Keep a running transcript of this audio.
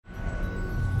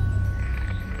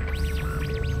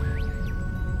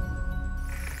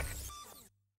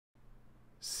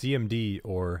CMD,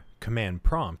 or command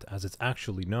prompt as it's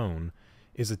actually known,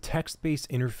 is a text-based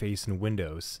interface in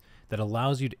Windows that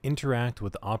allows you to interact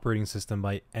with the operating system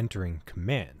by entering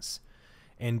commands.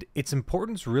 And its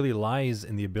importance really lies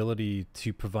in the ability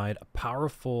to provide a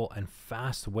powerful and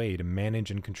fast way to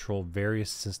manage and control various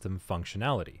system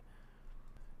functionality.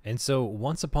 And so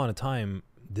once upon a time,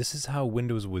 this is how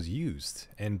Windows was used,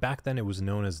 and back then it was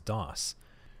known as DOS,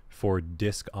 for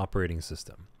Disk Operating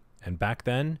System. And back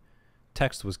then,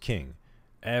 text was king.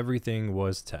 Everything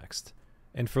was text.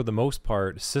 And for the most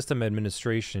part, system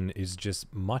administration is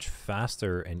just much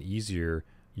faster and easier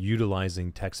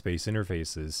utilizing text-based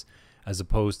interfaces as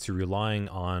opposed to relying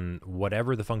on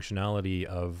whatever the functionality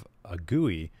of a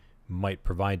GUI might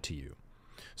provide to you.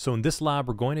 So in this lab,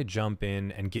 we're going to jump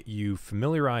in and get you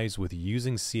familiarized with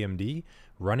using CMD,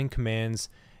 running commands,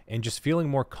 and just feeling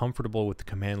more comfortable with the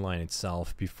command line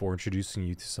itself before introducing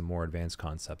you to some more advanced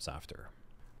concepts after.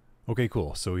 Okay,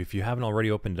 cool. So if you haven't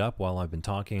already opened it up while I've been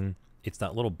talking, it's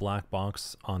that little black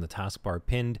box on the taskbar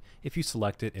pinned. If you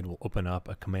select it, it will open up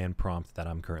a command prompt that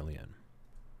I'm currently in.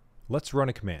 Let's run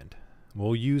a command.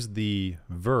 We'll use the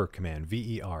ver command,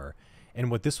 V-E-R, and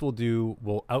what this will do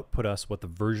will output us what the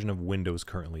version of Windows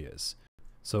currently is.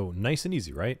 So nice and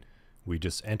easy, right? We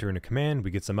just enter in a command,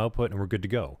 we get some output, and we're good to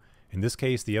go. In this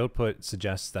case, the output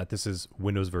suggests that this is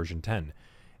Windows version 10.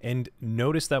 And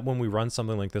notice that when we run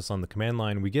something like this on the command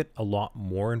line, we get a lot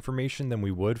more information than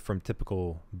we would from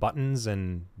typical buttons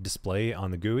and display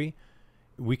on the GUI.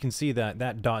 We can see that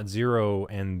that .0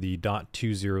 and the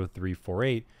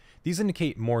 .20348, these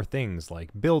indicate more things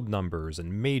like build numbers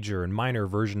and major and minor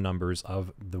version numbers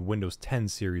of the Windows 10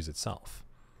 series itself.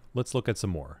 Let's look at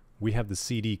some more. We have the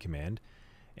cd command,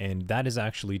 and that is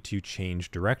actually to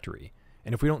change directory.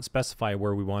 And if we don't specify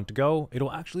where we want to go,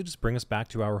 it'll actually just bring us back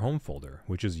to our home folder,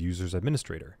 which is users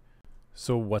administrator.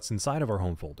 So what's inside of our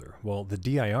home folder? Well, the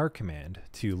dir command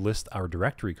to list our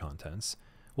directory contents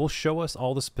will show us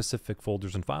all the specific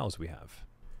folders and files we have.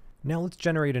 Now let's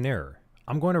generate an error.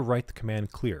 I'm going to write the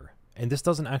command clear, and this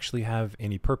doesn't actually have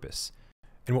any purpose.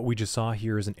 And what we just saw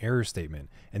here is an error statement,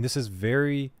 and this is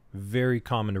very, very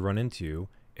common to run into.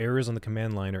 Errors on the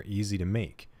command line are easy to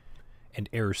make. And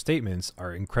error statements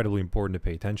are incredibly important to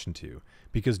pay attention to,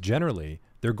 because generally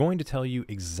they're going to tell you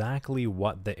exactly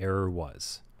what the error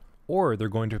was, or they're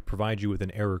going to provide you with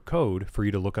an error code for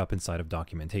you to look up inside of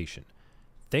documentation.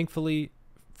 Thankfully,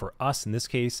 for us in this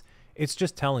case, it's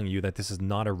just telling you that this is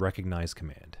not a recognized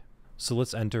command. So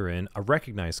let's enter in a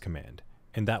recognized command,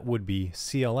 and that would be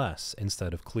CLS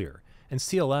instead of clear. And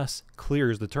CLS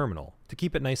clears the terminal to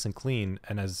keep it nice and clean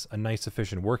and as a nice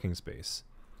efficient working space.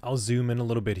 I'll zoom in a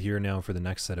little bit here now for the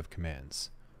next set of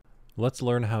commands. Let's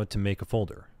learn how to make a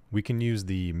folder. We can use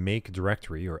the make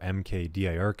directory or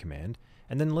mkdir command,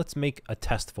 and then let's make a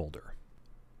test folder.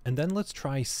 And then let's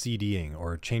try cding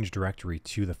or change directory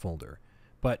to the folder.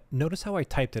 But notice how I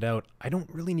typed it out. I don't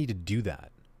really need to do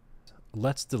that.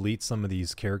 Let's delete some of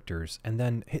these characters and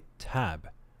then hit tab.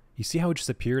 You see how it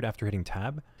just appeared after hitting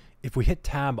tab? If we hit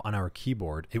tab on our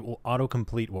keyboard, it will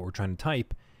autocomplete what we're trying to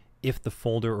type if the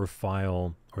folder or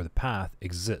file or the path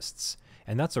exists.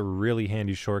 And that's a really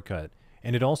handy shortcut.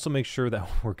 And it also makes sure that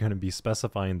we're going to be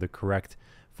specifying the correct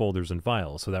folders and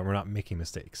files so that we're not making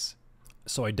mistakes.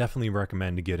 So I definitely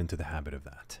recommend to get into the habit of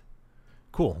that.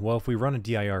 Cool. Well, if we run a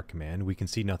dir command, we can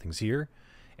see nothing's here.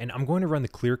 And I'm going to run the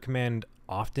clear command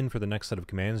often for the next set of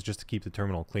commands just to keep the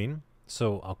terminal clean.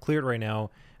 So I'll clear it right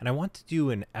now, and I want to do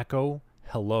an echo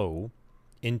hello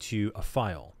into a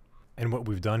file. And what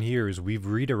we've done here is we've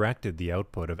redirected the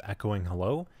output of echoing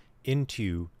hello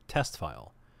into test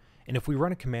file. And if we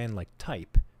run a command like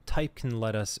type can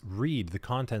let us read the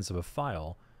contents of a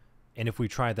file. And if we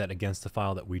try that against the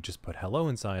file that we just put hello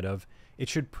inside of, it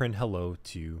should print hello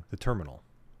to the terminal.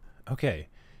 Okay,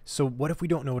 so what if we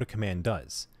don't know what a command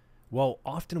does? Well,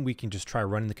 often we can just try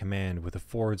running the command with a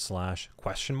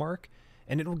 /?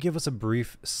 And it will give us a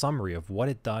brief summary of what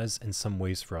it does and some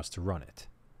ways for us to run it.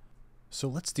 So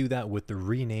let's do that with the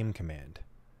rename command.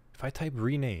 If I type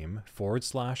rename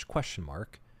 /?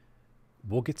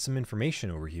 We'll get some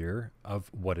information over here of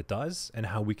what it does and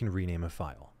how we can rename a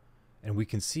file. And we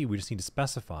can see we just need to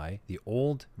specify the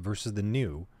old versus the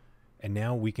new, and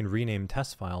now we can rename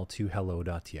test file to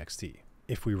hello.txt.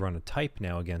 If we run a type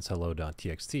now against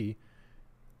hello.txt,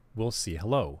 we'll see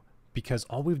hello, because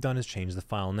all we've done is change the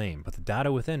file name, but the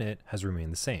data within it has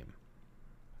remained the same.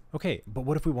 Okay, but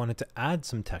what if we wanted to add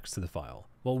some text to the file?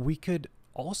 Well, we could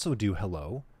also do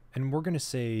hello, and we're going to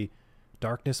say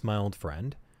darkness mild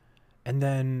friend, and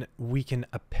then we can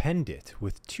append it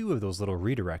with 2 of those little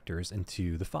redirectors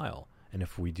into the file. And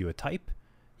if we do a type,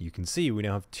 you can see we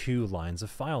now have 2 lines of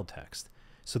file text.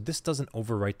 so this doesn't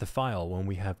overwrite the file when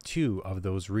we have two of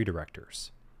those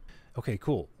redirectors. Okay,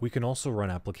 cool. We can also run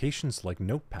applications like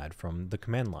Notepad from the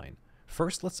command line.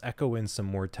 First, let's echo in some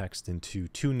more text into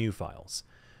two new files.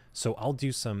 So I'll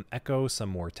do some echo some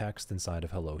more text inside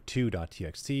of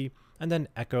hello2.txt, and then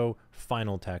echo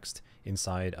final text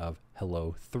inside of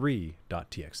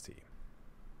hello3.txt.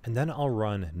 And then I'll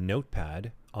run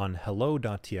Notepad on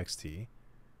hello.txt,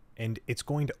 and it's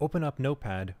going to open up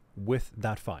Notepad with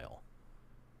that file.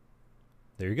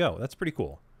 There you go. That's pretty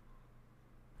cool.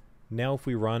 Now if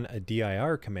we run a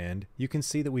dir command, you can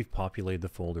see that we've populated the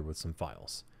folder with some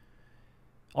files.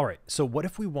 All right, so what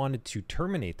if we wanted to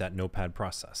terminate that Notepad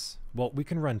process? Well, we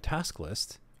can run task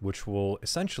list, which will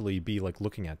essentially be like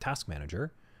looking at Task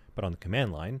Manager, but on the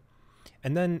command line.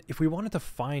 And then if we wanted to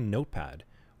find Notepad,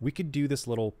 we could do this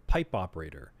little pipe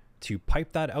operator to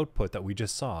pipe that output that we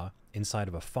just saw inside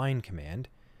of a find command,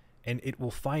 and it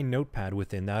will find Notepad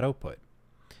within that output.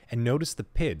 And notice the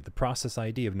PID, the process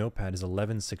ID of Notepad, is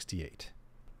 1168.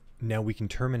 Now we can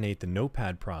terminate the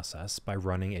Notepad process by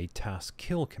running a task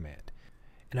kill command.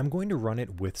 And I'm going to run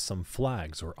it with some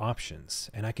flags or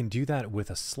options, and I can do that with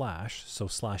a slash, so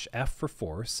 /f for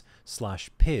force,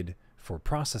 /pid for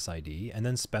process ID, and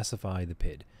then specify the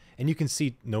PID. And you can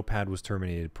see Notepad was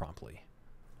terminated promptly.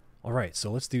 All right,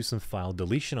 so let's do some file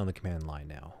deletion on the command line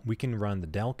now. We can run the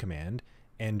del command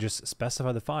and just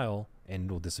specify the file and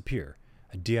it will disappear.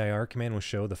 A dir command will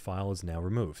show the file is now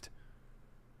removed.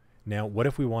 Now, what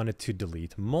if we wanted to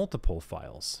delete multiple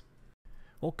files?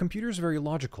 Well, computers are very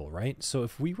logical, right? So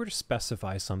if we were to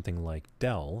specify something like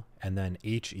del and then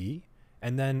he,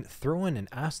 and then throw in an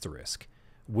asterisk,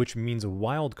 which means a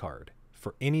wildcard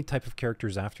for any type of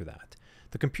characters after that,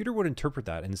 the computer would interpret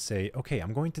that and say, okay,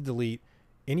 I'm going to delete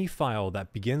any file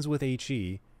that begins with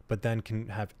he, but then can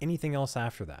have anything else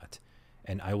after that,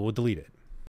 and I will delete it.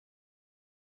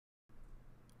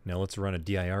 Now let's run a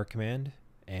dir command,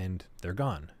 and they're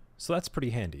gone. So that's pretty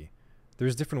handy.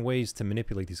 There's different ways to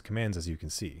manipulate these commands, as you can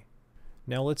see.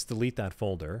 Now let's delete that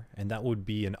folder, and that would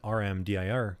be an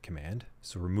rmdir command,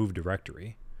 so remove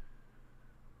directory.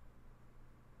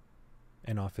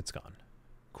 And off it's gone.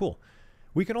 Cool.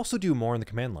 We can also do more in the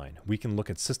command line. We can look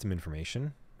at system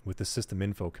information with the system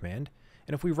info command,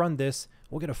 and if we run this,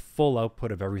 we'll get a full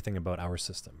output of everything about our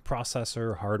system.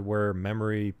 Processor, hardware,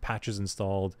 memory, patches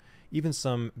installed, even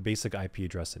some basic IP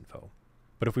address info.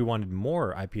 But if we wanted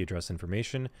more IP address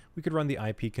information, we could run the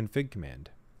ipconfig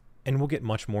command. And we'll get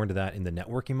much more into that in the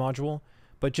networking module,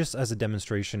 but just as a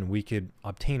demonstration, we could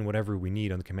obtain whatever we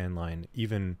need on the command line,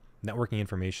 even networking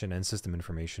information and system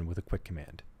information with a quick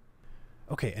command.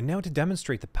 Okay, and now to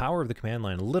demonstrate the power of the command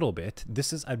line a little bit,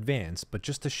 this is advanced, but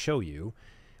just to show you,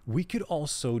 we could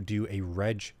also do a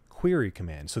reg query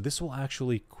command. So this will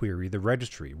actually query the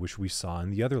registry, which we saw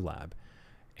in the other lab.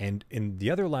 And in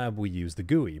the other lab, we use the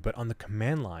GUI, but on the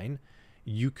command line,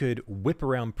 you could whip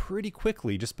around pretty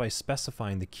quickly just by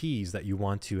specifying the keys that you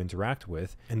want to interact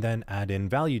with, and then add in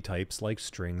value types like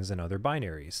strings and other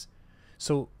binaries.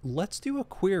 So let's do a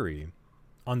query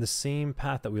on the same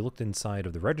path that we looked inside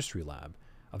of the registry lab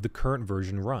of the current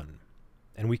version run.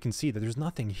 And we can see that there's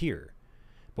nothing here.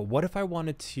 But what if I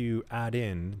wanted to add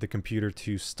in the computer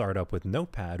to start up with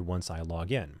Notepad once I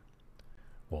log in?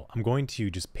 Well, I'm going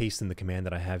to just paste in the command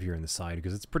that I have here on the side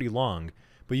because it's pretty long,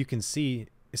 but you can see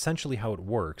essentially how it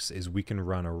works is we can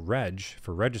run a reg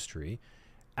for registry,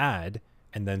 add,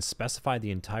 and then specify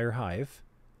the entire hive,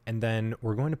 and then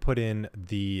we're going to put in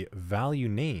the value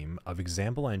name of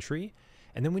example entry,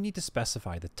 and then we need to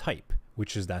specify the type,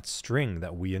 which is that string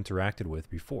that we interacted with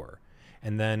before.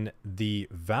 And then the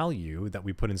value that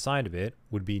we put inside of it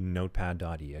would be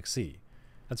notepad.exe.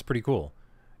 That's pretty cool.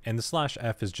 And the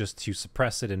 /f is just to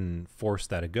suppress it and force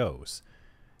that it goes.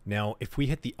 Now, if we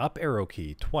hit the up arrow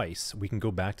key twice, we can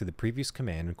go back to the previous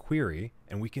command and query,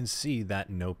 and we can see that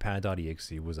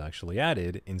notepad.exe was actually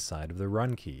added inside of the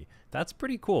run key. That's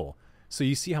pretty cool. So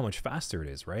you see how much faster it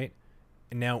is, right?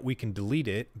 And now we can delete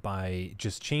it by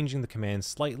just changing the command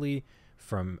slightly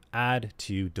from add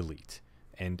to delete,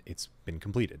 and it's been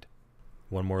completed.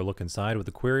 One more look inside with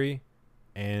the query,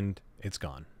 and it's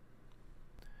gone.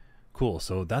 Cool,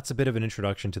 so that's a bit of an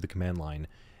introduction to the command line.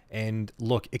 And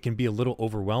look, it can be a little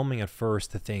overwhelming at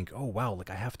first to think, oh wow, like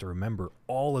I have to remember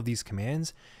all of these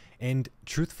commands. And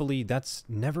truthfully, that's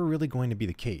never really going to be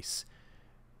the case.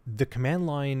 The command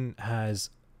line has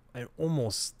an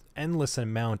almost endless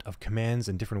amount of commands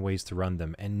and different ways to run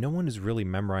them, and no one is really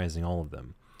memorizing all of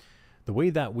them. The way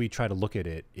that we try to look at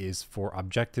it is for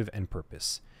objective and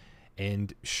purpose.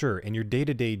 And sure, in your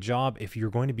day-to-day job, if you're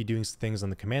going to be doing things on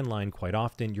the command line quite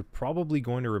often, you're probably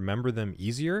going to remember them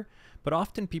easier, but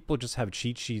often people just have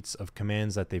cheat sheets of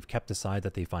commands that they've kept aside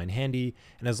that they find handy,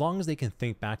 and as long as they can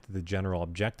think back to the general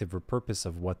objective or purpose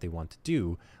of what they want to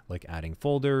do, like adding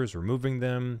folders, removing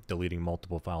them, deleting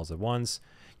multiple files at once,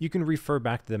 you can refer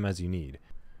back to them as you need.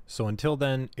 So until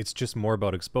then, it's just more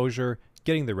about exposure,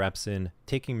 getting the reps in,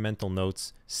 taking mental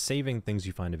notes, saving things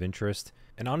you find of interest,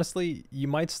 and honestly, you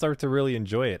might start to really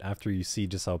enjoy it after you see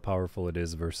just how powerful it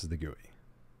is versus the GUI.